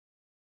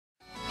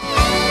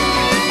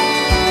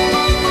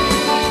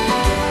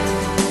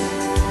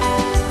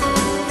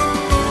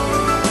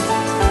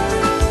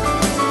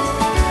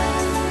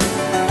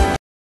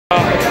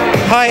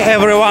Hi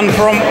everyone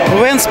from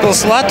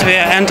Ventspils,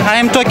 Latvia, and I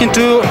am talking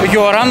to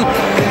Joran.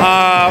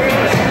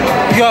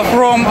 You are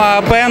from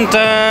band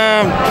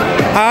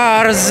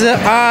Aarzemnieki.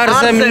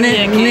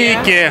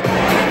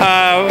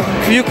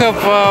 You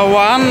have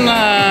won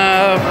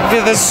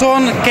with the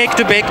song "Cake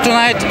to Bake"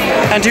 tonight,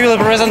 and you will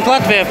represent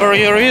Latvia for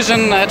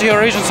Eurovision at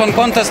Eurovision Song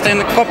Contest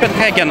in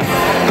Copenhagen.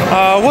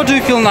 What do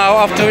you feel now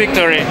after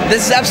victory?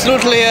 This is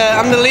absolutely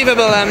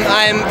unbelievable.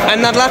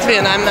 I'm not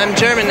Latvian. I'm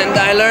German, and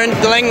I learned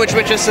the language,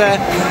 which is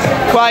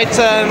quite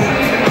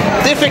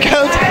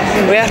difficult,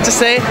 we have to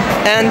say.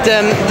 And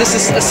this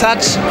is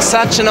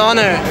such an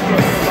honor.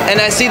 And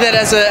I see that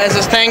as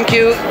a thank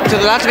you to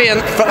the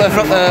Latvian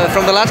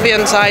from the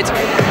Latvian side,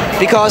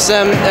 because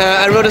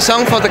I wrote a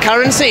song for the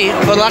currency,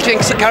 for the Latvian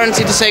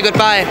currency, to say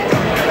goodbye.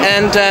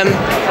 And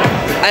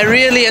I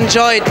really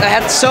enjoyed. I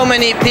had so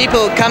many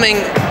people coming,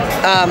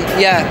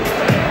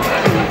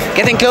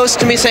 getting close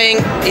to me,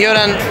 saying,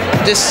 "Joran,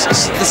 the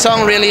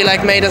song really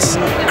made us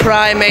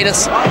cry, made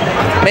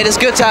us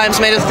good times,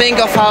 made us think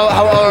of how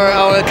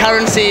our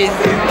currency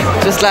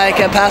just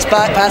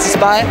passes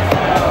by."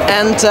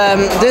 And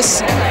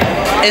this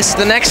is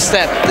the next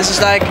step. This is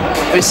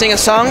we sing a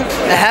song,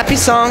 a happy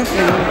song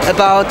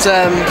about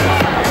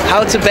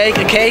how to bake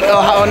a cake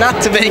or how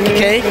not to bake a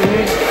cake.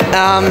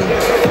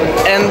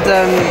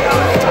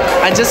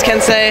 I just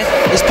can say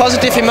these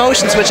positive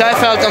emotions which I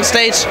felt on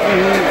stage,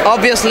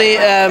 obviously,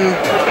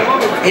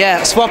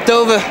 swapped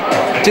over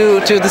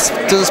to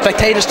the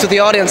spectators, to the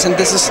audience, and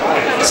this is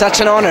such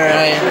an honor.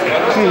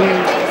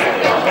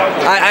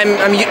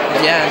 I'm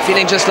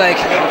feeling just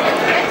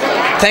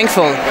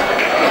thankful.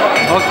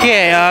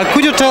 Okay,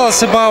 could you tell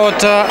us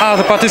about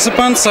other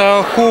participants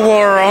who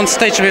were on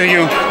stage with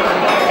you?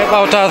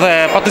 About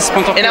other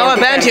participants of in our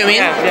band, you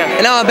mean? Yeah.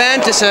 In our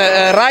band is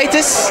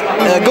Raitis,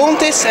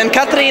 Guntis, and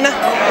Katrina,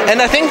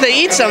 and I think they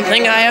eat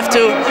something. I have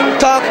to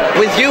talk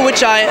with you,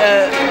 which I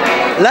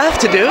love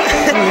to do,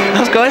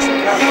 of course.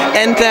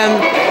 And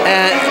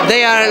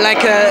they are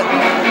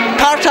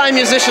part-time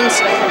musicians,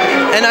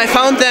 and I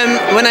found them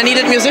when I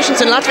needed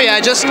musicians in Latvia.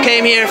 I just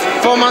came here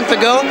 4 months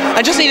ago.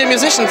 I just needed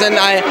musicians, and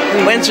I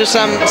went to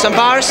some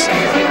bars,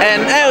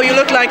 and "Oh, you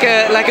look like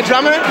a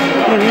drummer,"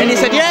 and he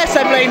said, "Yes,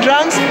 I play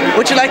drums.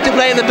 Would you like to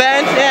play in the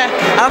band?" Yeah.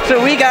 After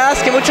a week, I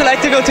asked him, "Would you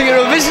like to go to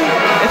Eurovision?"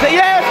 He said,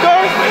 "Yeah, of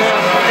course."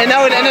 And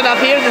now it ended up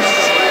here. This is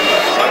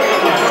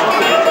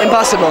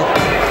impossible.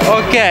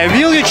 Okay,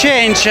 will you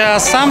change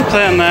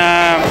something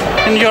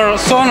in your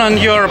song and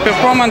your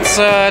performance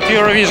at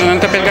Eurovision in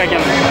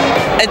Copenhagen?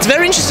 It's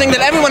very interesting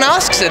that everyone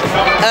asks it.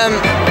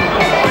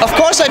 Of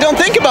course, I don't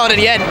think about it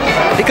yet,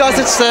 because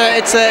it's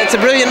a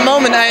brilliant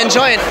moment. I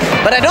enjoy it,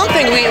 but I don't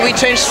think we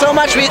changed so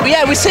much.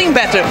 We sing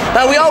better,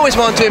 but we always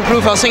want to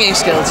improve our singing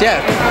skills. Yeah.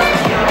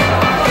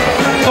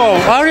 So,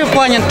 are you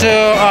planning to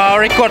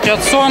record your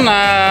song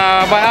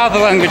by other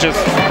languages?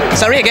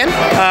 Sorry, again?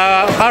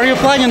 Are you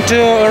planning to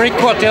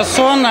record your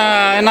song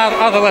in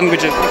other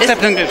languages,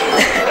 except English?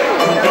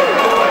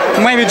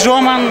 Maybe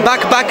German?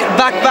 Back,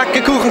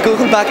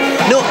 Kuchen, back.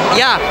 No,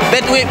 yeah,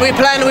 but we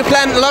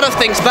plan a lot of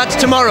things, but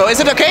tomorrow. Is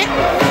it okay?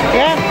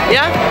 Yeah?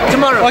 Yeah?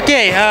 Tomorrow.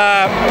 Okay,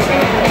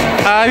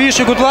 I wish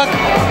you good luck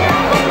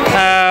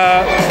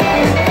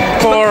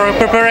for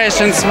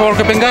preparations for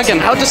Copenhagen.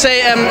 How to say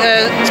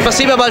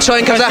 "Спасибо большое"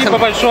 in Kazakh? Спасибо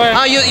большое.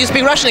 You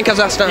speak Russian in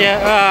Kazakhstan? Yeah,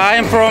 I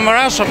am from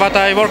Russia, but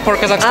I work for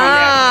Kazakhstan.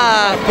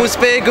 Пусть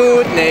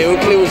бегут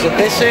неуклюже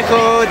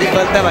пешеходы.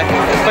 Давай.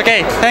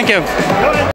 Okay, thank you.